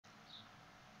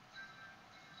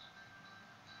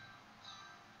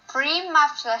Free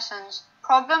maths lessons,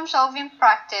 problem solving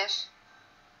practice.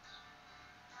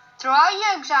 Throughout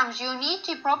your exams, you'll need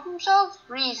to problem solve,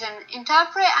 reason,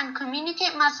 interpret, and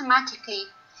communicate mathematically.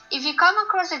 If you come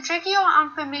across a tricky or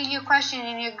unfamiliar question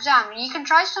in your exam, you can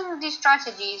try some of these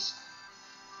strategies.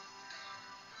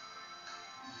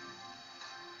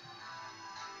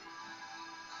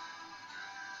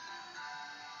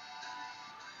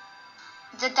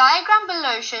 The diagram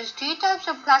below shows two types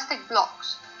of plastic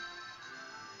blocks.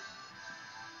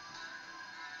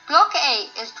 Block A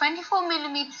is 24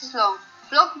 mm long.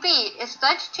 Block B is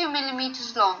 32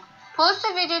 mm long. Pause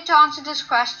the video to answer this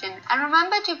question and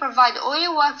remember to provide all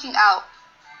your working out.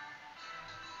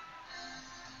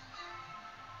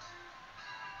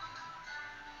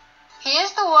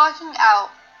 Here's the working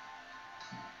out.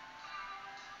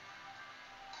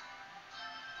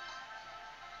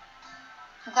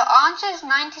 The answer is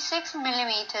 96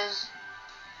 mm.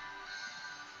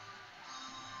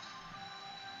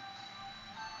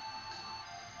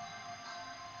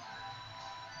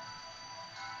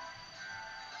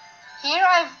 Here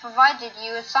I have provided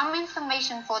you with some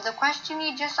information for the question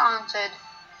you just answered.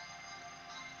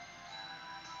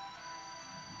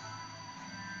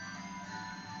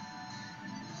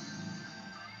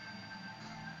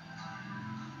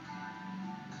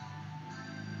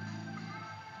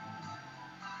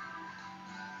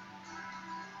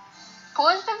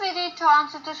 Pause the video to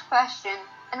answer this question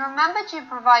and remember to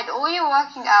provide all your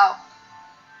working out.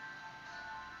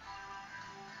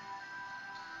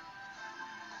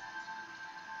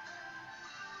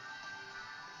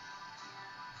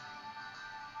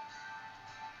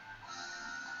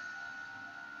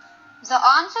 The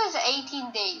answer is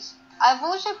 18 days. I've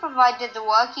also provided the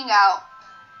working out.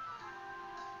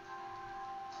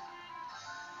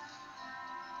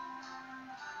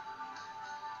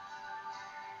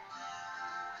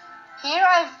 Here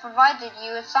I have provided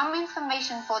you with some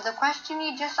information for the question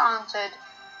you just answered.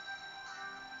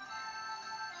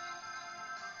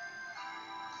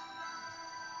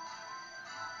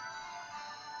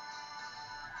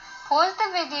 Pause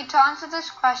the video to answer this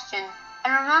question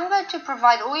and remember to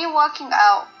provide all your working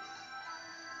out.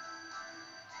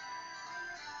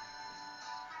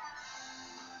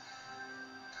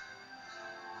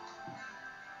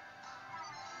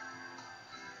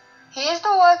 Here's the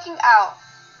working out.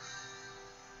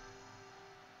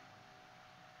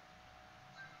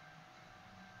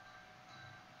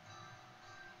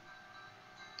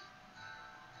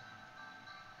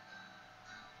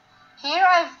 Here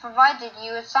I have provided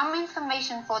you with some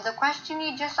information for the question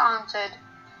you just answered.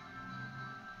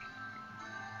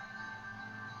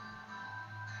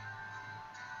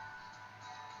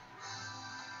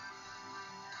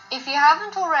 If you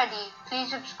haven't already,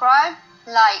 please subscribe,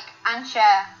 like, and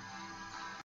share.